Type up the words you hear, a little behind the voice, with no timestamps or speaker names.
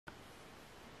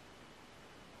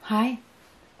Hi,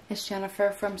 it's Jennifer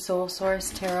from Soul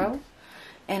Source Tarot,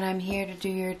 and I'm here to do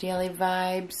your daily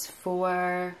vibes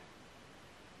for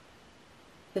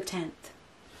the 10th.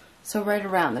 So right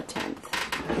around the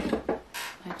 10th.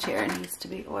 My chair needs to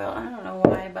be oiled. I don't know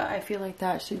why, but I feel like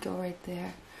that should go right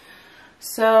there.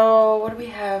 So what do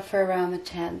we have for around the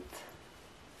 10th?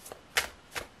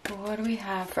 What do we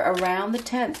have for around the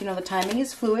 10th? You know, the timing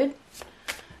is fluid.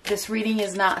 This reading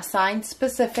is not sign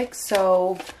specific,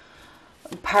 so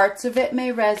parts of it may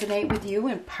resonate with you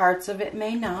and parts of it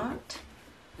may not.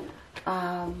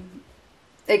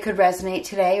 It could resonate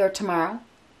today or tomorrow,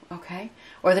 okay?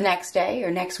 Or the next day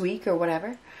or next week or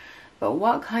whatever. But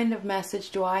what kind of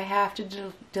message do I have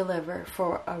to deliver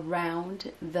for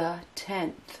around the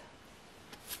 10th?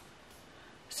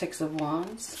 Six of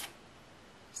Wands,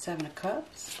 Seven of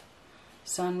Cups,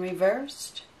 Sun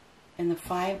reversed, and the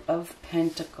Five of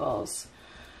Pentacles.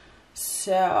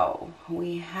 So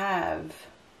we have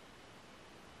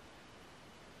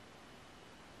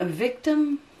a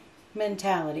victim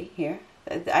mentality here.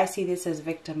 I see this as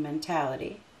victim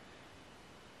mentality.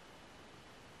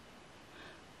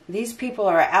 These people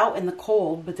are out in the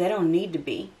cold, but they don't need to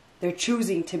be. They're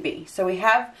choosing to be. So we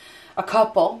have a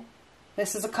couple.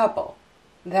 This is a couple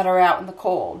that are out in the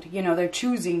cold. You know, they're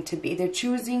choosing to be. They're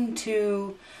choosing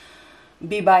to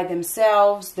be by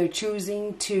themselves. They're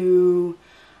choosing to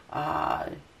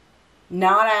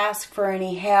not ask for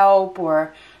any help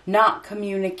or not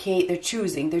communicate. They're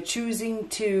choosing. They're choosing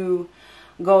to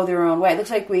go their own way. It looks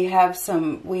like we have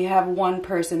one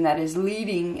person that is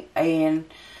leading an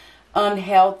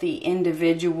unhealthy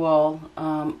individual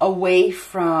away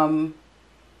from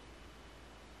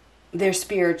their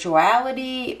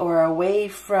spirituality or away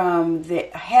from the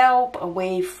help,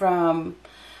 away from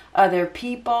other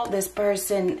people. This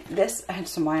person,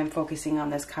 that's why I'm focusing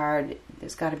on this card.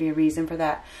 There's got to be a reason for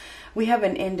that. We have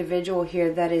an individual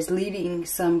here that is leading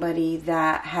somebody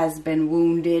that has been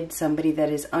wounded, somebody that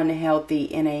is unhealthy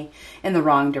in the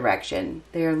wrong direction.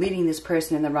 They're leading this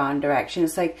person in the wrong direction.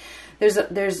 It's like there's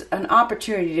an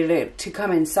opportunity to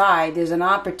come inside. There's an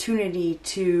opportunity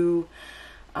to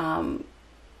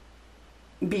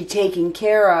be taken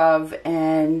care of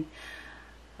and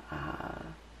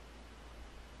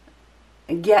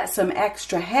get some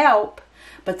extra help,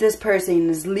 but this person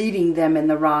is leading them in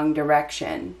the wrong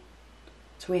direction.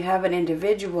 So we have an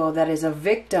individual that is a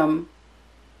victim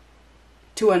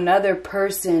to another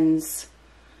person's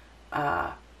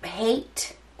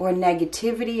hate or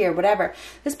negativity or whatever.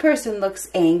 This person looks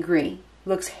angry,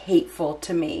 looks hateful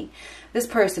to me. This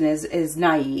person is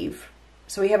naive.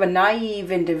 So we have a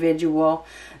naive individual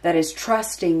that is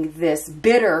trusting this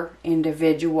bitter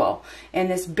individual.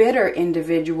 And this bitter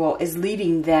individual is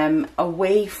leading them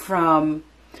away from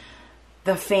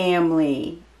the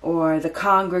family or the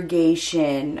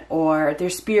congregation or their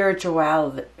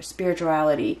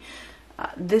spirituality.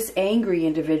 This angry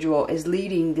individual is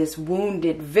leading this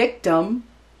wounded victim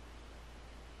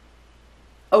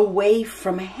away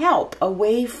from help,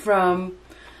 away from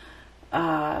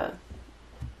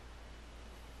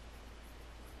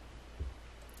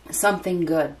something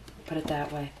good, put it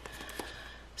that way.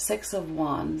 Six of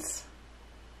Wands.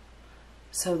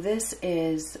 So this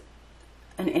is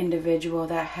an individual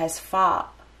that has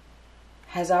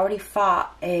already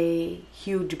fought a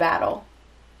huge battle.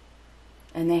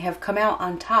 And they have come out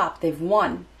on top. They've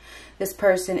won. This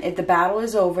person, if the battle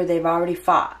is over, they've already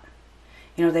fought.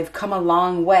 You know, they've come a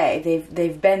long way.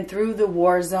 They've been through the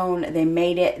war zone. They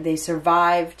made it. They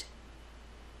survived.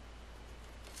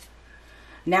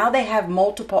 Now they have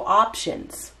multiple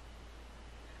options.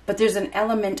 But there's an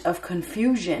element of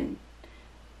confusion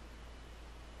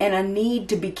and a need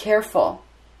to be careful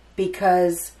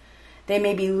because they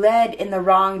may be led in the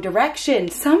wrong direction.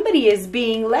 Somebody is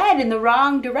being led in the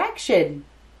wrong direction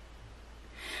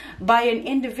by an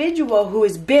individual who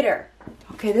is bitter.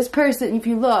 Okay, this person, if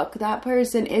you look, that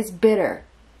person is bitter,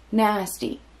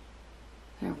 nasty.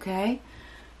 Okay?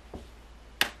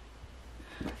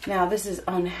 Now, this is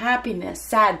unhappiness,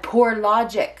 sad, poor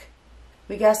logic.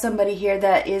 We got somebody here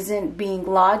that isn't being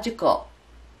logical.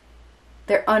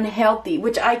 They're unhealthy,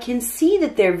 which I can see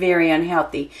that they're very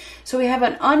unhealthy. So we have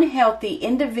an unhealthy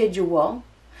individual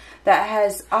that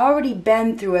has already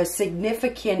been through a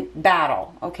significant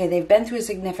battle. Okay, they've been through a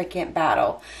significant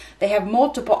battle. They have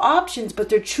multiple options, but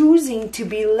they're choosing to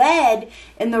be led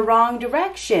in the wrong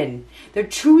direction. They're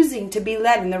choosing to be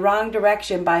led in the wrong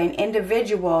direction by an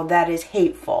individual that is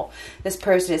hateful. This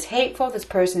person is hateful. This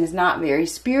person is not very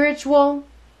spiritual.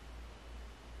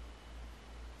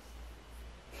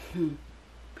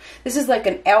 This is like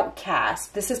an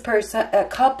outcast. This is a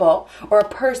couple or a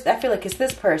person. I feel like it's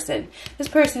this person. This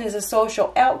person is a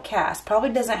social outcast. Probably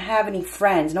doesn't have any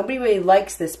friends. Nobody really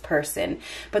likes this person.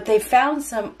 But they found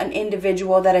an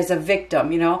individual that is a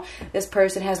victim. You know, this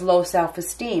person has low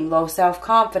self-esteem, low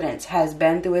self-confidence, has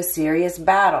been through a serious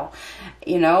battle.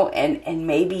 You know, and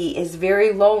maybe is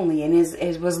very lonely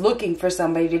and was looking for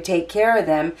somebody to take care of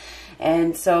them.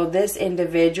 And so this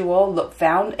individual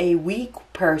found a weak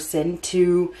person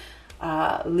to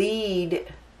lead,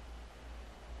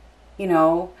 you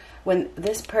know, when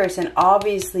this person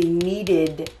obviously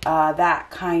needed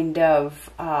that kind of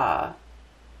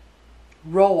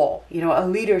role, you know, a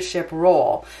leadership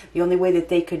role. The only way that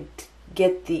they could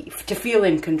get to feel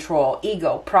in control,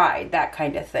 ego, pride, that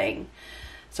kind of thing.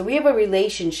 So we have a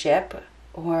relationship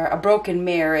or a broken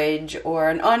marriage or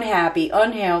an unhappy,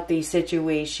 unhealthy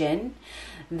situation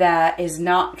that is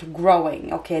not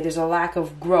growing. Okay, there's a lack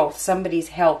of growth. Somebody's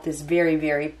health is very,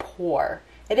 very poor.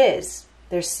 It is.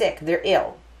 They're sick. They're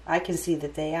ill. I can see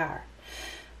that they are.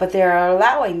 But they're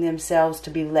allowing themselves to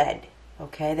be led.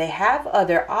 Okay, they have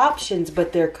other options,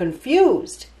 but they're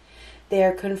confused.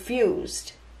 They're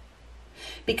confused.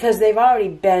 Because they've already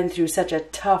been through such a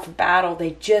tough battle,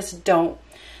 they just don't.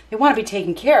 They want to be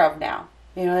taken care of now.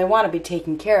 You know, they want to be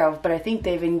taken care of. But I think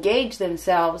they've engaged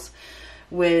themselves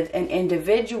with an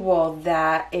individual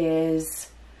that is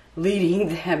leading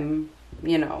them,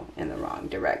 you know, in the wrong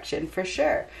direction for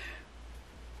sure.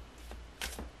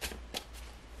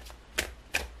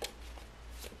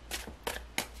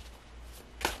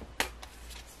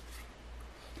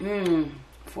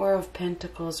 Four of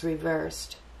Pentacles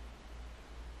reversed.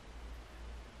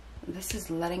 This is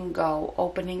letting go,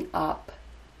 opening up.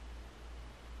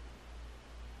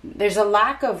 There's a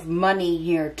lack of money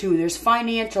here too. There's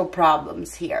financial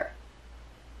problems here.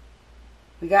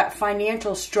 We got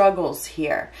financial struggles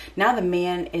here. Now the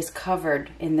man is covered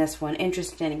in this one.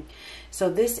 Interesting. So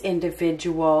this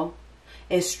individual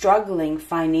is struggling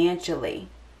financially.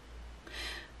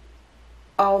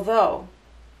 Although,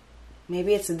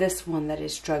 maybe it's this one that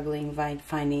is struggling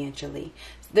financially.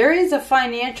 There is a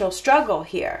financial struggle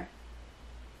here.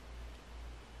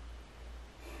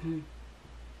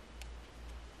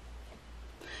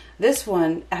 This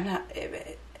one,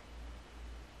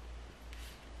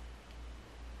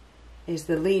 is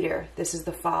the leader. This is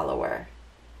the follower.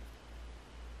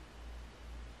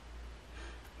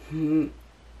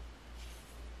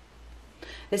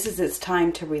 This is its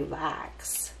time to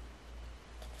relax.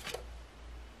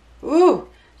 Ooh,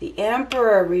 the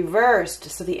Emperor reversed.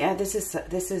 So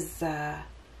this is out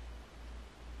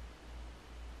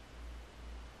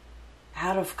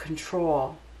of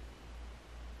control.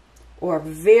 Or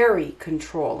very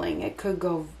controlling. It could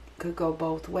go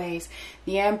both ways.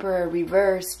 The Emperor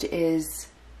reversed is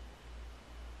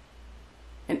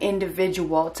an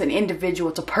individual. It's an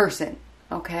individual. It's a person.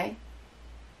 Okay?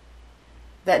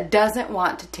 That doesn't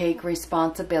want to take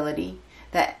responsibility.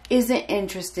 That isn't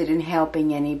interested in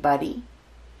helping anybody.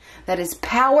 That is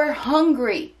power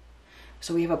hungry.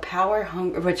 So we have a power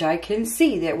hungry, which I can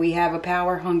see that we have a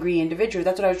power hungry individual.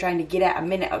 That's what I was trying to get at a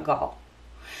minute ago.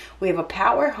 We have a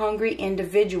power-hungry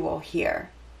individual here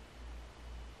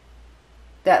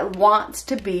that wants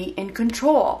to be in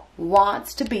control,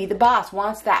 wants to be the boss,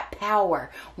 wants that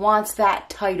power, wants that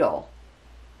title.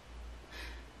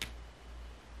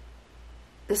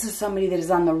 This is somebody that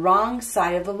is on the wrong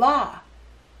side of the law.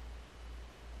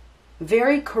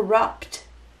 Very corrupt.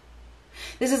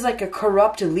 This is like a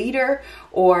corrupt leader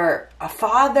or a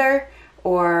father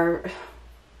or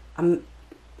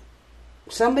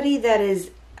somebody that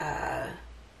is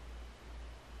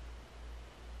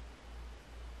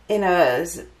in a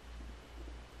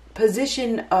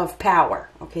position of power.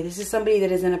 Okay, this is somebody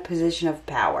that is in a position of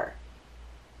power.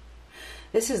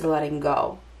 This is letting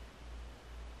go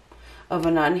of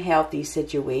an unhealthy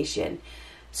situation.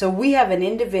 So we have an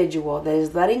individual that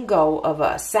is letting go of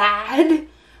a sad,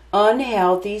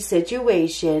 unhealthy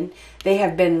situation. They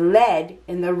have been led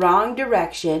in the wrong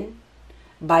direction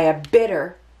by a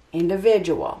bitter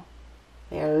individual.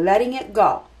 They're letting it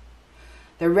go.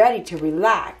 They're ready to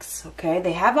relax. Okay,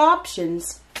 they have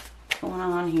options. What's going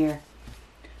on here?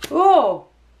 Oh,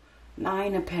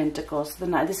 Nine of Pentacles.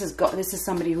 This is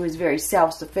somebody who is very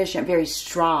self-sufficient, very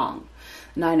strong.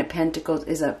 Nine of Pentacles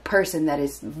is a person that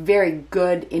is very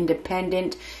good,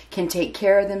 independent, can take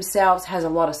care of themselves, has a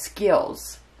lot of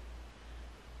skills.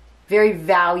 Very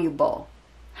valuable,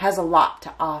 has a lot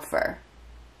to offer.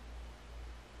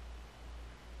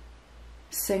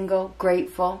 Single,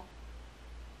 grateful,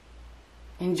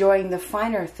 enjoying the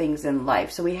finer things in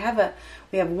life. So we have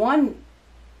one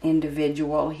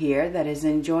individual here that is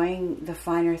enjoying the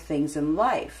finer things in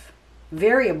life.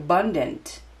 very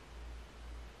abundant.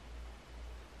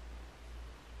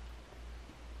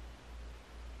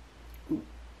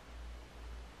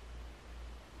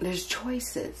 There's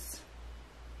choices.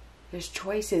 There's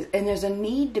choices. And there's a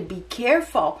need to be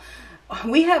careful.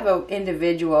 We have an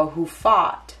individual who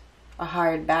fought a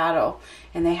hard battle,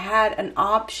 and they had an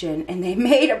option, and they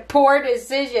made a poor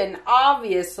decision,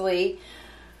 obviously.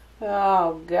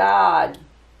 Oh, God.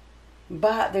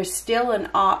 But there's still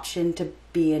an option to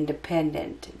be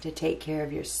independent, to take care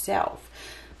of yourself.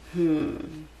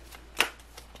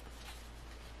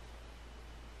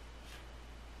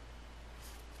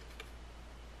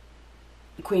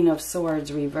 Queen of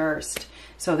Swords reversed.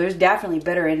 So there's definitely a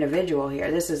bitter individual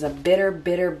here. This is a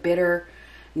bitter,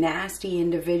 nasty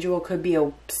individual. Could be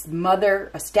a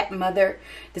mother, a stepmother.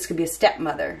 This could be a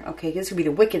stepmother. Okay, this could be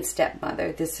the wicked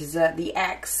stepmother. This is the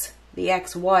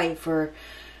ex-wife, or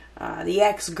the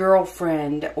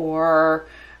ex-girlfriend, or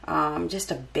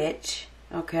just a bitch.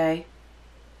 Okay,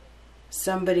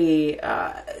 somebody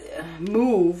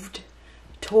moved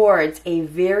towards a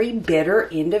very bitter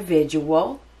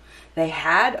individual. They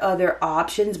had other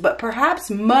options, but perhaps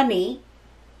money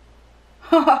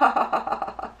led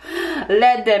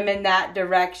them in that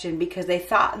direction, because they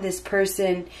thought this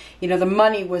person, you know, the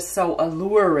money was so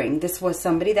alluring. This was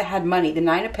somebody that had money. The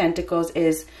Nine of Pentacles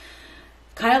is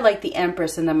kind of like the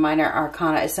Empress in the Minor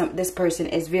Arcana. This person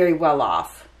is very well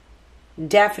off.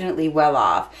 Definitely well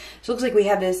off. So it looks like we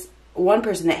have this one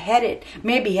person that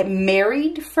maybe had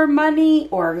married for money,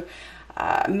 or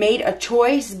made a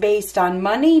choice based on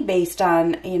money, based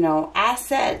on, you know,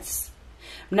 assets,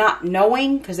 not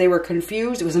knowing, because they were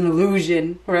confused. It was an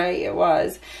illusion, right? It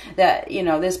was that, you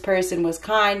know, this person was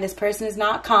kind, this person is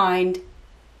not kind.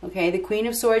 Okay, the Queen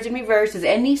of Swords in reverse is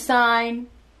any sign.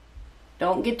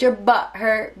 Don't get your butt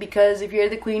hurt because if you're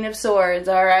the Queen of Swords,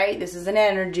 all right? This is an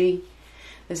energy.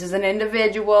 This is an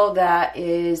individual that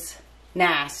is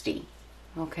nasty.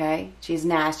 Okay, she's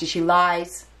nasty. She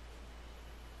lies.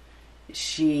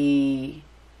 She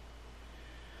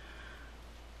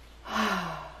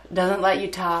doesn't let you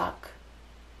talk.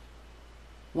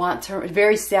 Wants her,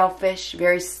 very selfish,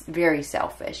 very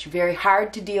selfish, very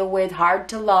hard to deal with, hard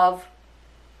to love,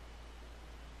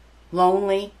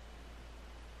 lonely,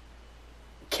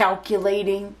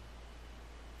 calculating,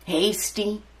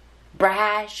 hasty,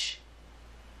 brash.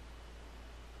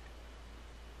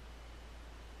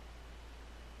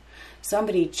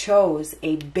 Somebody chose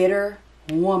a bitter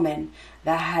woman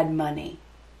that had money.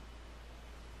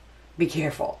 Be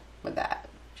careful with that.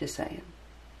 Just saying.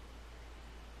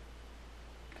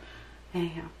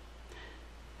 Anyhow.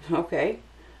 Okay.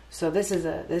 So this is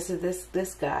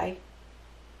this guy.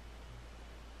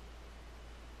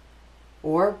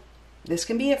 Or this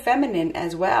can be a feminine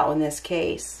as well in this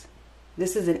case.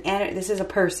 This is a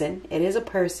person. It is a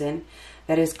person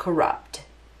that is corrupt.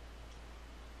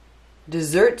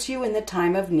 Deserts you in the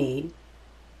time of need.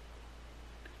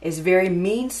 Is very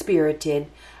mean-spirited,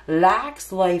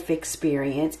 lacks life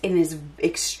experience, and is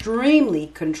extremely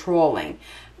controlling,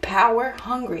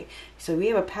 power-hungry. So we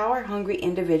have a power-hungry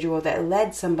individual that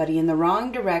led somebody in the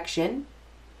wrong direction.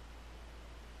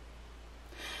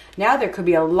 Now there could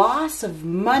be a loss of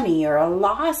money or a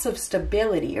loss of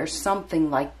stability or something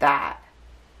like that.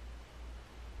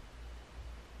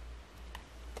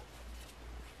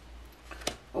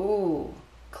 Oh,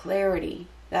 clarity.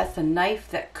 That's the knife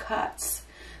that cuts.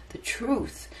 The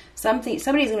truth. Somebody's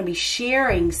going to be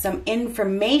sharing some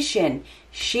information.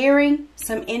 Sharing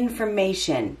some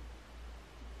information.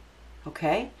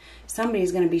 Okay?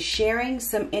 Somebody's going to be sharing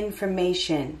some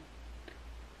information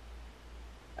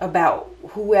about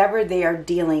whoever they are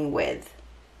dealing with.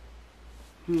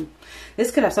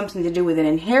 This could have something to do with an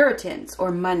inheritance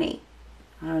or money.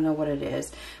 I don't know what it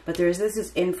is. But this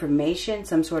is information,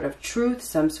 some sort of truth,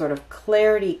 some sort of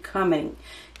clarity coming.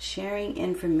 Sharing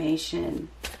information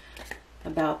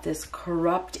about this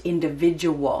corrupt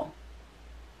individual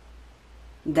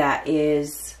that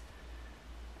is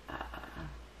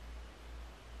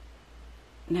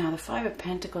now the Five of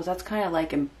Pentacles. That's kind of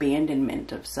like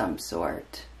abandonment of some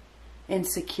sort,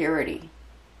 insecurity,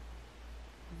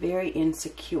 very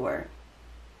insecure.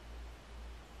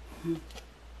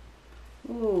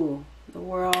 Ooh, the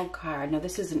World card. Now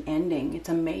this is an ending. It's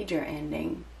a major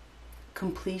ending,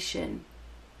 completion.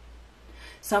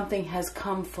 Something has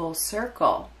come full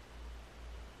circle.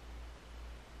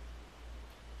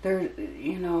 There,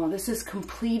 you know, this is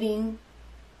completing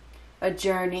a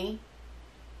journey,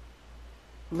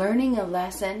 learning a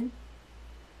lesson,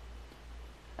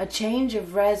 a change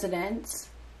of residence.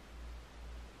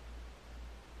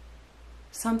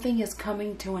 Something is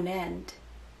coming to an end.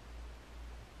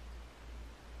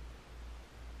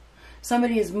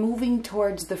 Somebody is moving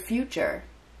towards the future,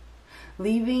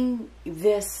 leaving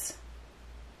this.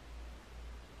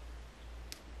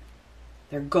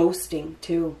 They're ghosting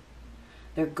too.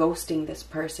 They're ghosting this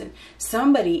person.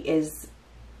 Somebody is,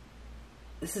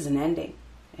 this is an ending.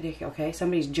 Okay,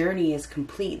 somebody's journey is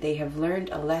complete. They have learned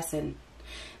a lesson.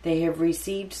 They have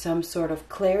received some sort of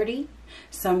clarity,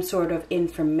 some sort of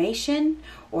information,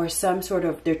 or some sort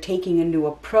of, they're taking a new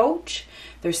approach.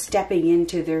 They're stepping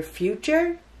into their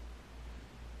future.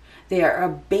 They are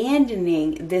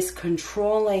abandoning this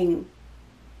controlling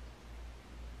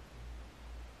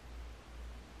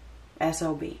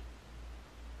SOB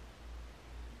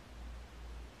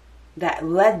that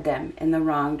led them in the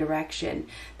wrong direction.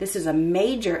 This is a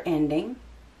major ending.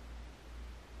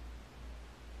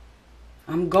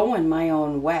 I'm going my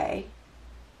own way.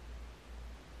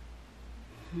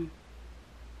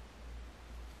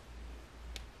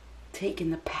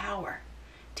 Taking the power.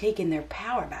 Taking their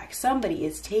power back. Somebody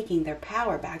is taking their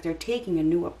power back. They're taking a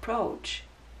new approach.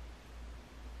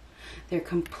 They're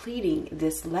completing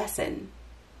this lesson.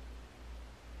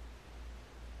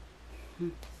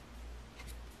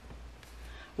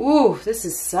 Ooh, this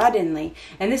is suddenly,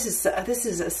 and this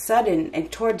is a sudden,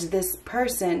 and towards this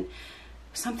person,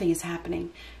 something is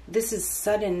happening. This is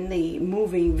suddenly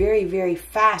moving very, very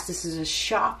fast. This is a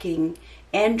shocking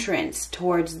entrance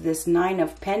towards this Nine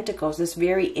of Pentacles, this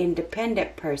very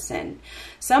independent person.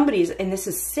 Somebody's, and this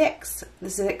is six.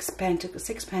 This is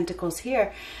six pentacles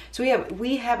here. So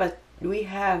we have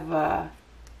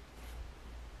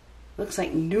looks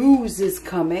like news is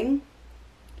coming.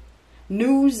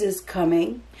 News is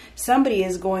coming. Somebody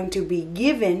is going to be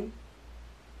given,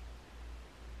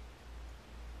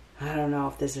 I don't know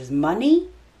if this is money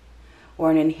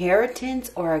or an inheritance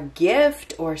or a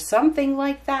gift or something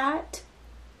like that,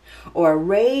 or a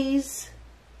raise.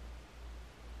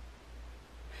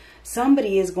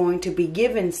 Somebody is going to be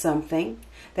given something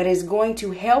that is going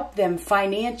to help them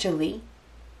financially.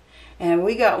 And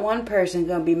we got one person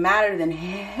going to be madder than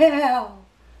hell.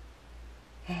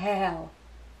 Hell.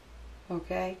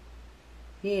 Okay?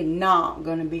 He is not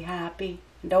going to be happy.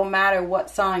 Don't matter what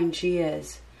sign she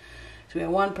is. So we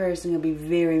have one person going to be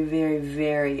very, very,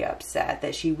 very upset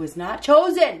that she was not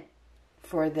chosen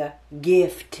for the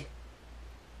gift.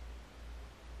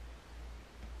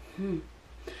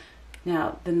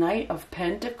 Now, the Knight of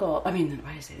Pentacles, why did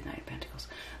I say the Knight of Pentacles?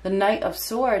 The Knight of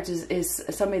Swords is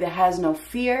somebody that has no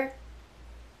fear.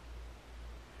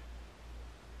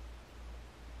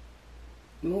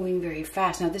 Moving very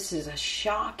fast. Now, this is a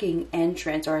shocking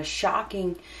entrance or a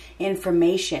shocking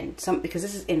information. Because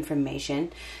this is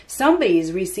information. Somebody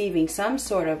is receiving some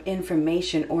sort of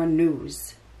information or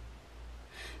news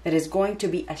that is going to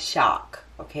be a shock.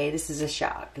 Okay, this is a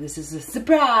shock. This is a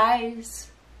surprise.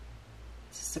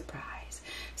 It's a surprise.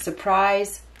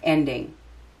 Surprise ending.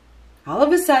 All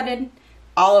of a sudden,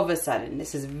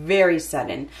 this is very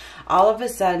sudden. All of a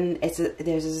sudden,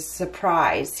 there's a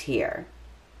surprise here.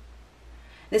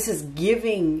 This is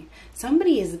giving.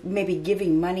 Somebody is maybe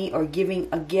giving money or giving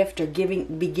a gift or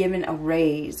be given a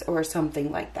raise or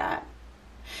something like that.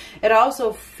 It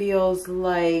also feels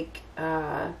like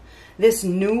this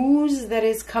news that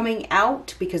is coming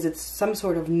out, because it's some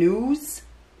sort of news,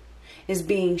 is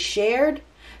being shared,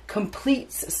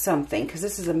 completes something. Because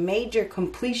this is a major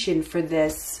completion for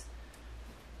this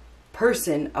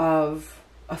person of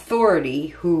authority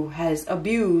who has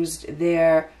abused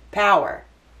their power.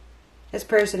 This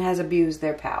person has abused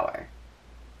their power.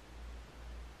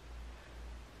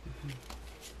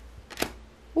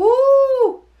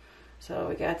 Woo! So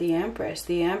we got the Empress.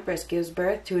 The Empress gives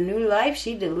birth to a new life.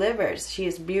 She delivers. She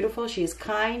is beautiful. She is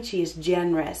kind. She is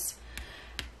generous.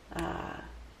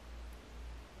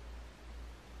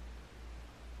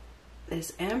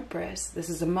 This Empress, this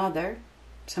is a mother.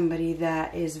 Somebody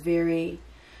that is very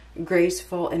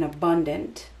graceful and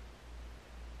abundant.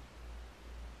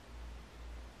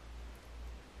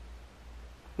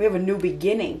 We have a new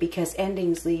beginning, because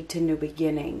endings lead to new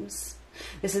beginnings.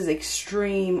 This is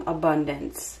extreme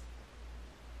abundance.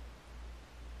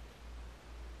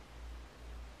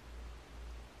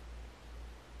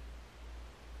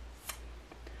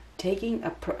 Taking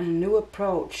a new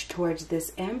approach towards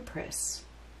this Empress.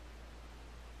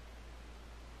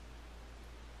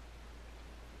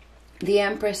 The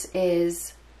Empress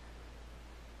is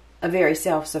a very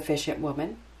self-sufficient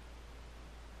woman.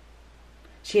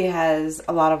 She has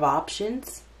a lot of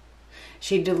options.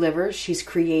 She delivers. She's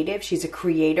creative. She's a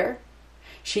creator.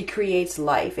 She creates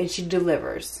life, and she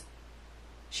delivers.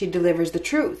 She delivers the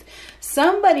truth.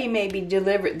 Somebody may be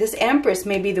delivered. This Empress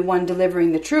may be the one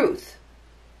delivering the truth.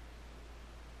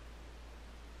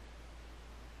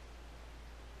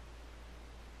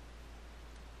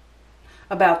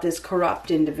 about this corrupt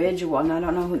individual. And I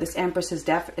don't know who this Empress is.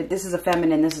 This is a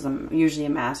feminine. This is usually a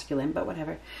masculine, but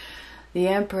whatever. The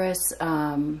Empress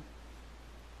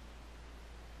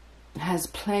has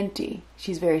plenty.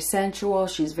 She's very sensual.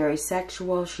 She's very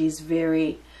sexual. She's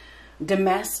very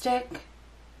domestic.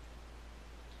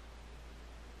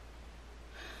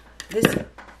 This,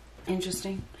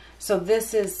 interesting. So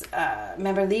this is,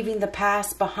 remember, leaving the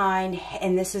past behind,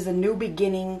 and this is a new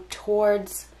beginning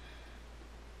towards,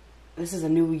 this is a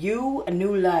new you, a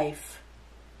new life.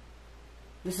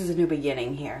 This is a new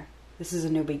beginning here. This is a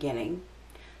new beginning.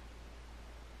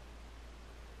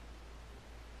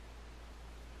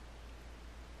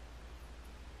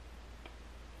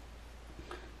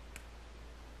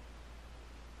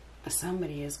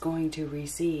 Somebody is going to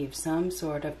receive some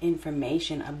sort of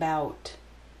information about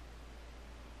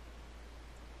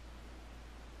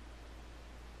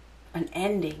an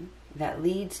ending that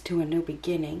leads to a new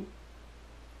beginning.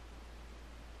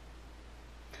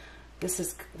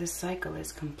 This cycle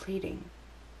is completing.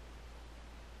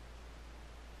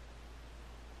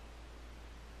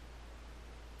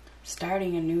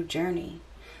 Starting a new journey.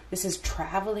 This is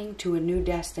traveling to a new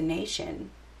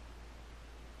destination.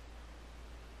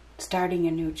 Starting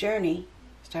a new journey,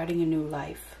 starting a new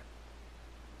life.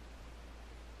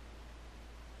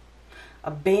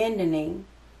 Abandoning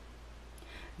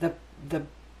the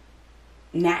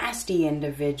nasty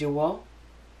individual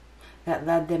that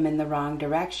led them in the wrong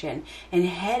direction and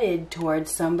headed towards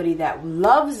somebody that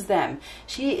loves them.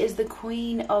 She is the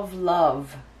queen of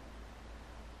love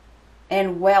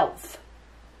and wealth.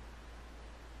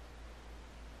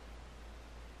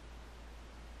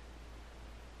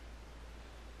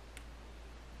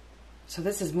 So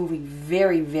this is moving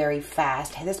very, very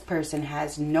fast. This person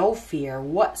has no fear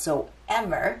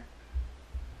whatsoever,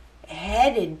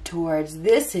 headed towards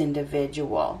this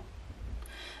individual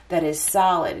that is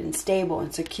solid and stable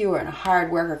and secure and a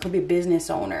hard worker. Could be a business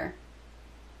owner.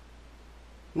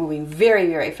 Moving very,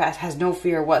 very fast. Has no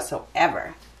fear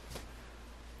whatsoever.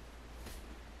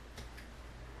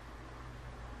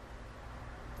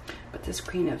 But this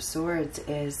Queen of Swords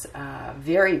is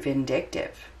very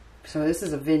vindictive. So this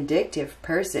is a vindictive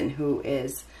person who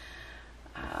is,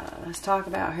 let's talk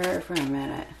about her for a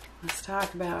minute. Let's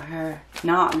talk about her.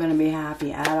 Not going to be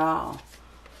happy at all.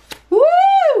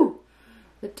 Woo!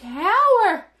 The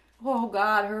Tower! Oh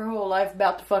God, her whole life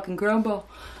about to fucking crumble.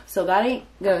 So that ain't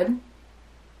good.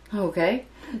 Okay.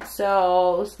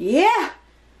 So, yeah.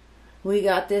 We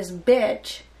got this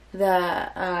bitch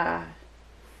that,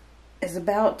 is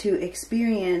about to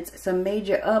experience some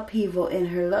major upheaval in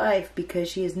her life because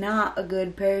she is not a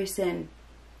good person.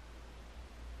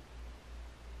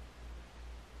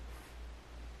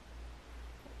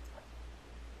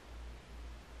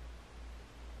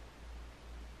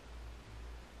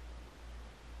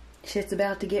 Shit's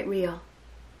about to get real.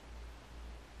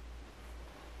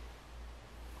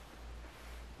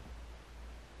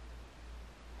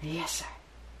 Yes, sir.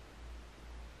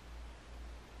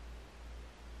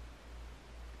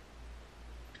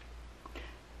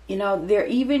 You know, there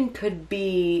even could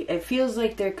be, it feels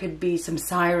like there could be some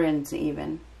sirens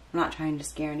even. I'm not trying to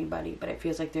scare anybody, but it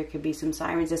feels like there could be some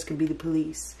sirens. This could be the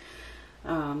police.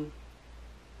 It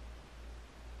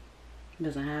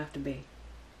doesn't have to be.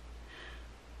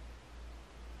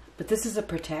 But this is a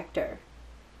protector.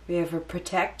 We have a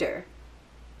protector.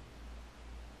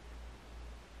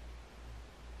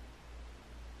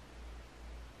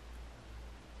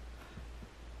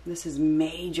 This is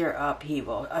major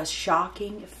upheaval, a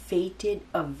shocking, fated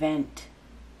event.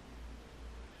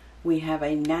 We have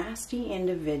a nasty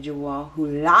individual who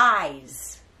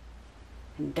lies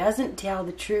and doesn't tell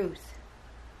the truth.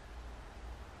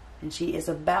 And she is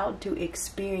about to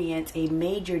experience a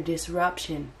major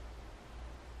disruption.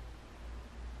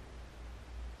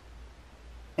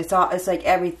 It's like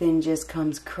everything just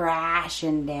comes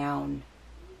crashing down.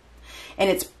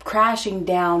 And it's crashing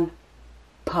down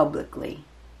publicly.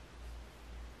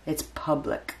 It's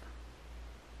public.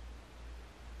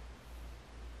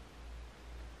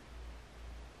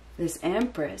 This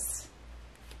Empress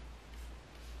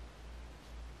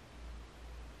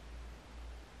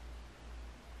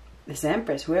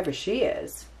whoever she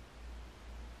is,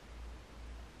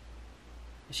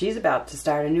 she's about to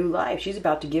start a new life. She's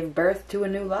about to give birth to a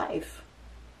new life.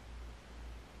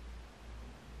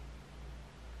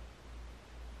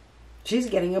 She's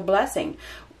getting a blessing.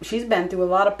 She's been through a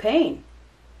lot of pain.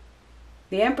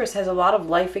 The Empress has a lot of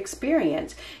life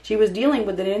experience. She was dealing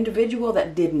with an individual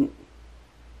that didn't.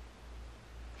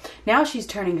 Now she's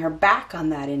turning her back on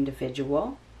that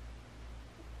individual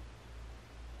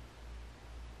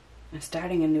and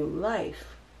starting a new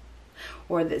life.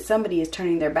 or that somebody is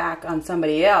turning their back on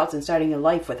somebody else and starting a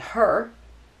life with her.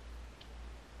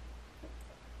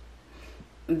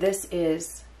 This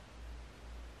is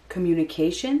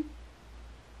communication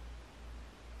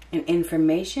and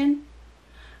information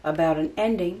about an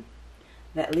ending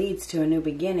that leads to a new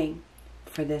beginning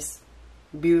for this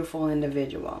beautiful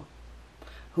individual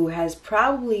who has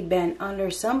probably been under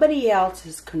somebody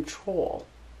else's control.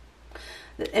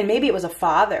 And maybe it was a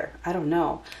father, I don't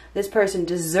know. This person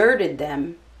deserted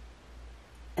them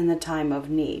in the time of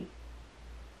need.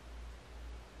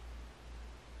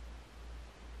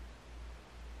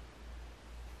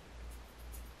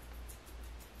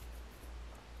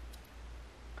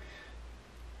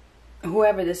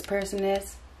 Whoever this person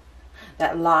is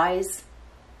that lies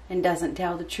and doesn't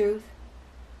tell the truth,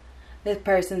 this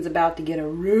person's about to get a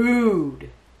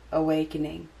rude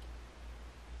awakening.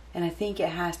 And I think it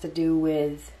has to do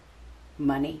with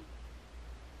money.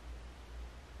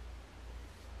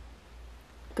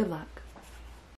 Good luck.